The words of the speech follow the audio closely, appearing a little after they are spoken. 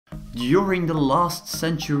During the last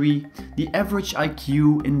century, the average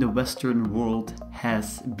IQ in the Western world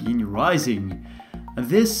has been rising.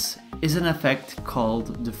 This is an effect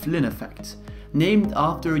called the Flynn Effect, named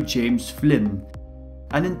after James Flynn,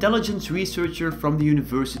 an intelligence researcher from the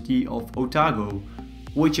University of Otago,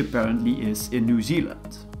 which apparently is in New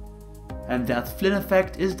Zealand. And that Flynn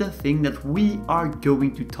Effect is the thing that we are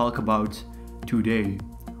going to talk about today.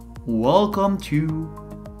 Welcome to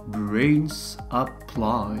Brains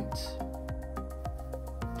Applied.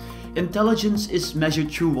 Intelligence is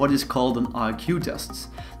measured through what is called an IQ test.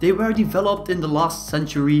 They were developed in the last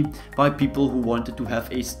century by people who wanted to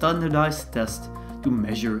have a standardized test to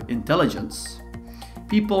measure intelligence.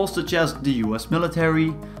 People such as the US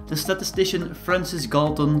military, the statistician Francis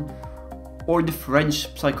Galton, or the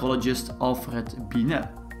French psychologist Alfred Binet.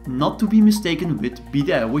 Not to be mistaken with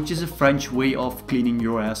bidet, which is a French way of cleaning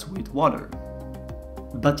your ass with water.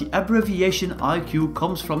 But the abbreviation IQ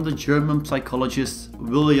comes from the German psychologist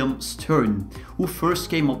William Stern, who first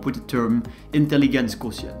came up with the term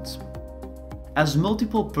Intelligenzquotient. As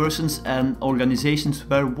multiple persons and organizations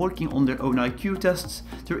were working on their own IQ tests,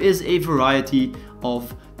 there is a variety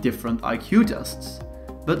of different IQ tests.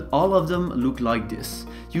 But all of them look like this.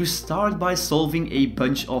 You start by solving a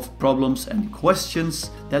bunch of problems and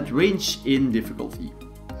questions that range in difficulty.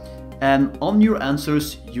 And on your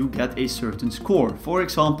answers you get a certain score, for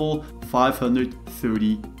example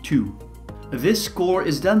 532. This score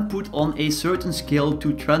is then put on a certain scale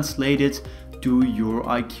to translate it to your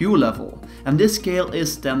IQ level, and this scale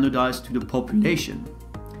is standardized to the population.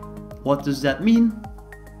 What does that mean?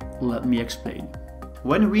 Let me explain.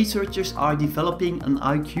 When researchers are developing an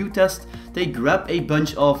IQ test, they grab a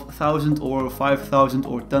bunch of 1,000 or 5,000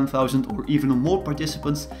 or 10,000 or even more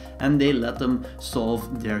participants and they let them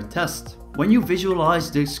solve their test. When you visualize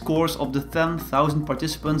the scores of the 10,000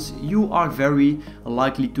 participants, you are very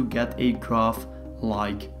likely to get a graph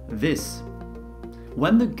like this.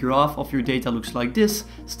 When the graph of your data looks like this,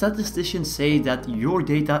 statisticians say that your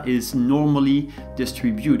data is normally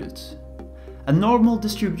distributed. A normal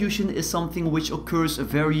distribution is something which occurs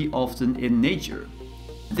very often in nature.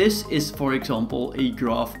 This is, for example, a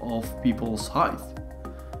graph of people's height,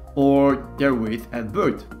 or their weight at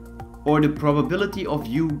birth, or the probability of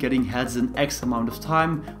you getting heads in X amount of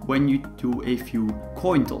time when you do a few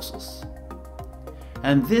coin tosses.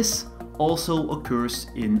 And this also occurs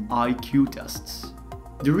in IQ tests.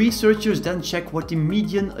 The researchers then check what the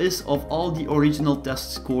median is of all the original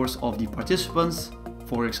test scores of the participants,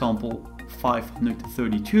 for example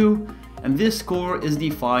 532, and this score is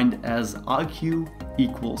defined as IQ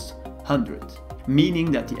equals 100,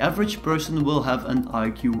 meaning that the average person will have an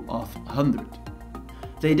IQ of 100.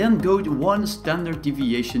 They then go to one standard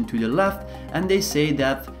deviation to the left and they say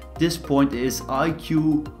that this point is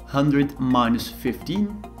IQ 100 minus 15,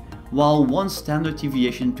 while one standard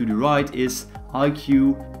deviation to the right is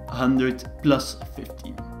IQ 100 plus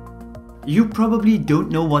 15. You probably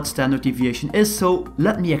don't know what standard deviation is, so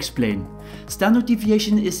let me explain. Standard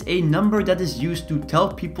deviation is a number that is used to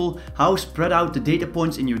tell people how spread out the data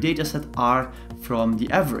points in your dataset are from the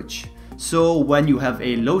average. So when you have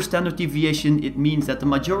a low standard deviation, it means that the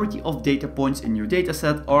majority of data points in your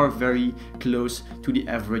dataset are very close to the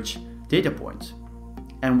average data point.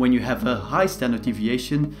 And when you have a high standard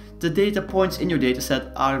deviation, the data points in your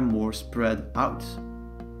dataset are more spread out.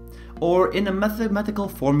 Or in a mathematical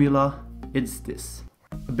formula, it's this.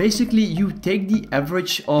 Basically, you take the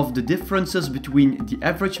average of the differences between the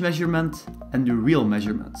average measurement and the real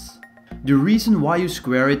measurements. The reason why you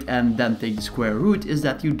square it and then take the square root is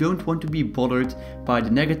that you don't want to be bothered by the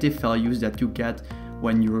negative values that you get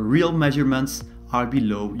when your real measurements are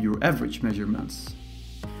below your average measurements.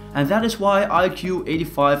 And that is why IQ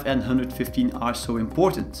 85 and 115 are so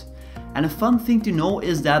important. And a fun thing to know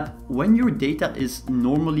is that when your data is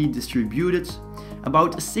normally distributed,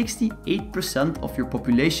 about 68% of your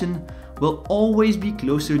population will always be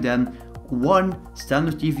closer than one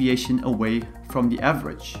standard deviation away from the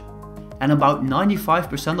average. And about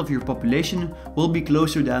 95% of your population will be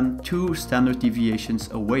closer than 2 standard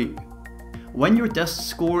deviations away. When your test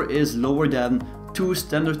score is lower than 2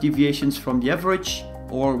 standard deviations from the average,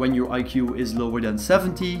 or when your IQ is lower than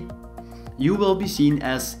 70, you will be seen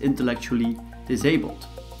as intellectually disabled.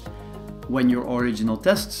 When your original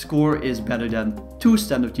test score is better than 2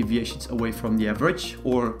 standard deviations away from the average,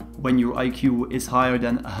 or when your IQ is higher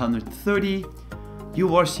than 130,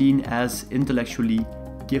 you are seen as intellectually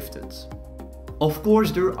gifted. Of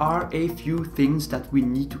course, there are a few things that we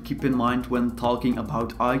need to keep in mind when talking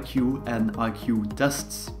about IQ and IQ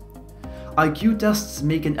tests. IQ tests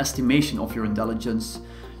make an estimation of your intelligence.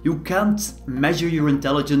 You can't measure your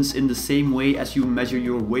intelligence in the same way as you measure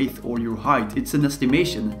your weight or your height. It's an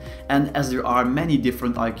estimation, and as there are many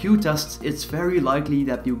different IQ tests, it's very likely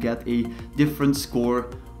that you get a different score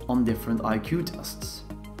on different IQ tests.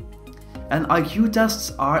 And IQ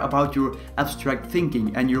tests are about your abstract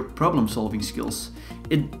thinking and your problem-solving skills.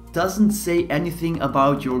 It doesn't say anything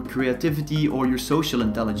about your creativity or your social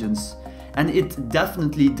intelligence. And it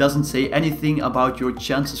definitely doesn't say anything about your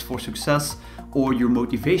chances for success or your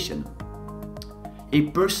motivation. A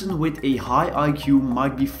person with a high IQ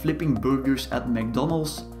might be flipping burgers at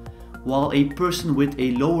McDonald's, while a person with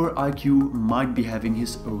a lower IQ might be having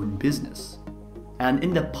his own business. And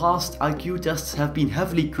in the past, IQ tests have been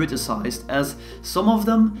heavily criticized, as some of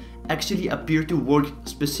them actually appear to work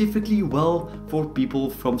specifically well for people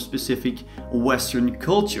from specific Western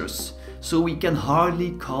cultures. So we can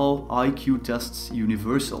hardly call IQ tests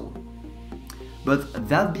universal. But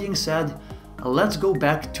that being said, let's go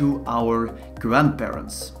back to our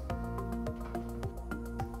grandparents.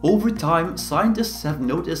 Over time, scientists have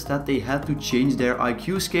noticed that they had to change their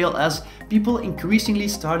IQ scale as people increasingly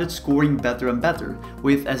started scoring better and better,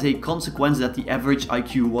 with as a consequence that the average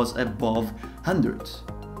IQ was above 100.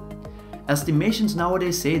 Estimations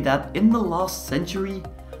nowadays say that in the last century,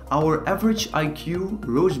 our average IQ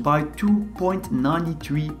rose by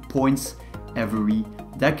 2.93 points every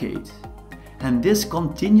decade. And this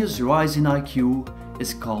continuous rise in IQ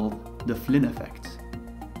is called the Flynn Effect.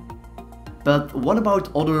 But what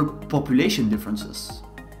about other population differences?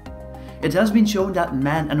 It has been shown that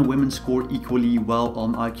men and women score equally well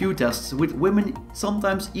on IQ tests, with women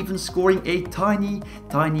sometimes even scoring a tiny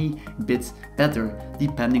bit better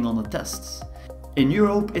depending on the tests. In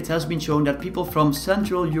Europe, it has been shown that people from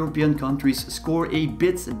Central European countries score a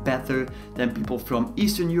bit better than people from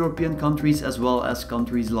Eastern European countries, as well as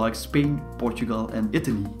countries like Spain, Portugal and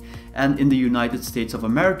Italy. And in the United States of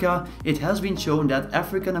America, it has been shown that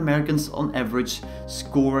African Americans on average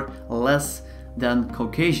score less than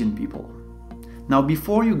Caucasian people. Now,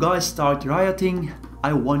 before you guys start rioting,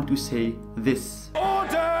 I want to say this.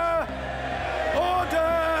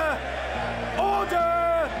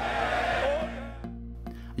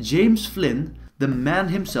 James Flynn, the man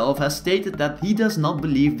himself, has stated that he does not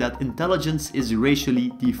believe that intelligence is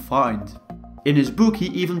racially defined. In his book, he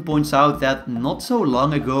even points out that not so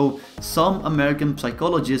long ago, some American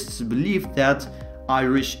psychologists believed that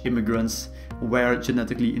Irish immigrants were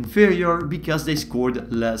genetically inferior because they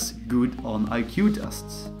scored less good on IQ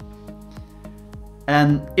tests.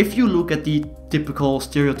 And if you look at the typical,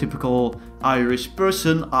 stereotypical Irish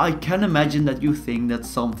person, I can imagine that you think that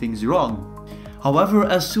something's wrong. However,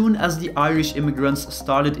 as soon as the Irish immigrants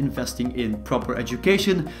started investing in proper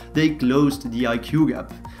education, they closed the IQ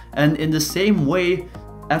gap. And in the same way,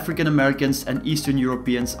 African Americans and Eastern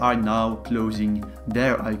Europeans are now closing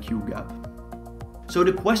their IQ gap. So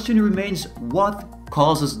the question remains, what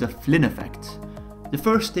causes the Flynn effect? The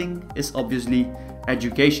first thing is obviously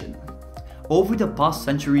education. Over the past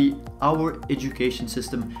century, our education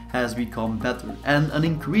system has become better, and an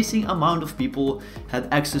increasing amount of people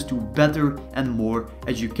had access to better and more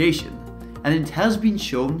education. And it has been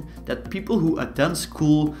shown that people who attend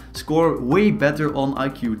school score way better on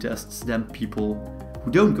IQ tests than people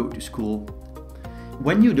who don't go to school.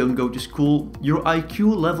 When you don't go to school, your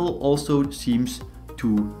IQ level also seems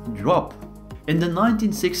to drop. In the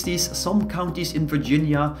 1960s, some counties in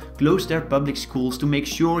Virginia closed their public schools to make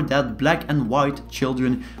sure that black and white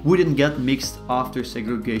children wouldn't get mixed after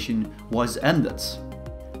segregation was ended.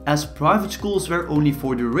 As private schools were only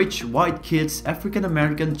for the rich white kids, African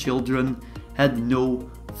American children had no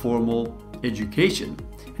formal education.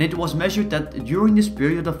 And it was measured that during this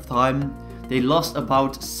period of time, they lost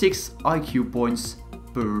about 6 IQ points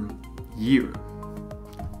per year.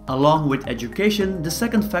 Along with education, the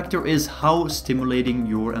second factor is how stimulating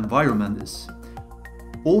your environment is.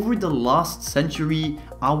 Over the last century,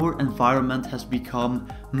 our environment has become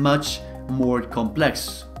much more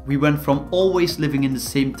complex. We went from always living in the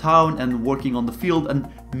same town and working on the field and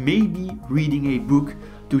maybe reading a book,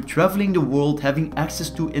 to traveling the world, having access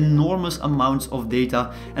to enormous amounts of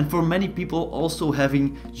data, and for many people also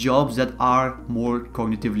having jobs that are more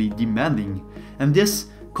cognitively demanding. And this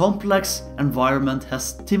complex environment has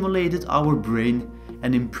stimulated our brain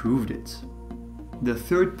and improved it. The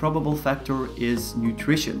third probable factor is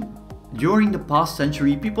nutrition. During the past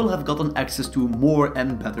century, people have gotten access to more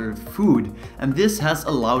and better food, and this has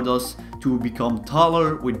allowed us to become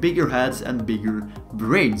taller with bigger heads and bigger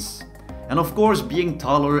brains. And of course, being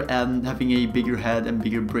taller and having a bigger head and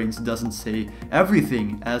bigger brains doesn't say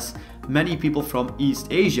everything, as many people from East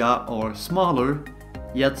Asia are smaller,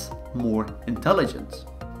 yet more intelligent.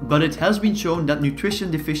 but it has been shown that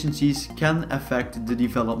nutrition deficiencies can affect the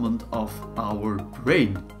development of our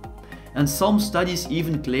brain. And some studies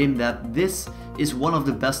even claim that this is one of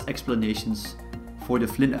the best explanations for the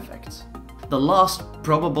Flynn effect. The last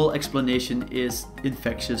probable explanation is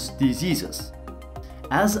infectious diseases.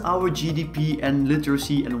 As our GDP and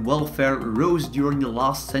literacy and welfare rose during the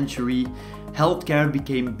last century, healthcare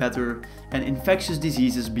became better and infectious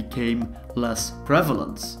diseases became less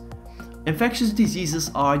prevalent. Infectious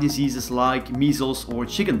diseases are diseases like measles or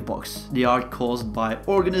chickenpox. They are caused by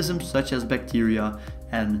organisms such as bacteria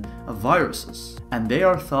and viruses. And they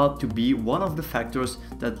are thought to be one of the factors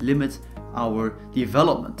that limit our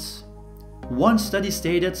development. One study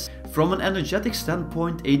stated, from an energetic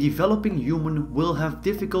standpoint, a developing human will have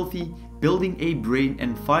difficulty building a brain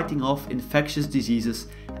and fighting off infectious diseases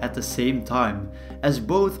at the same time, as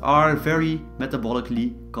both are very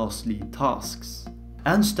metabolically costly tasks.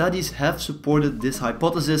 And studies have supported this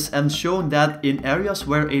hypothesis and shown that in areas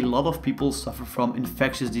where a lot of people suffer from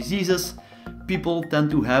infectious diseases, people tend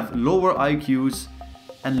to have lower IQs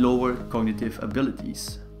and lower cognitive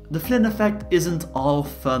abilities. The Flynn effect isn't all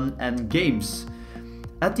fun and games.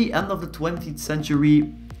 At the end of the 20th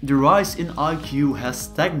century, the rise in IQ has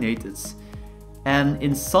stagnated, and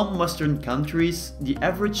in some Western countries, the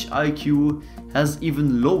average IQ has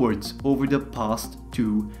even lowered over the past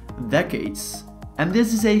 2 decades. And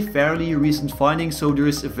this is a fairly recent finding, so there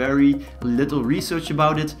is very little research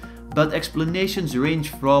about it, but explanations range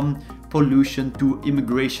from pollution to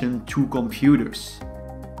immigration to computers.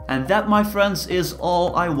 And that, my friends, is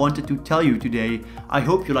all I wanted to tell you today. I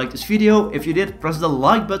hope you liked this video. If you did, press the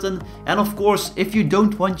like button. And of course, if you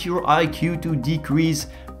don't want your IQ to decrease,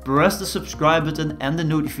 press the subscribe button and the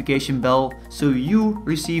notification bell so you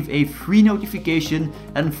receive a free notification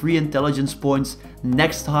and free intelligence points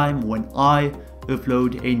next time when I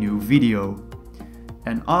upload a new video.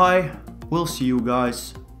 And I will see you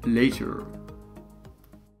guys later.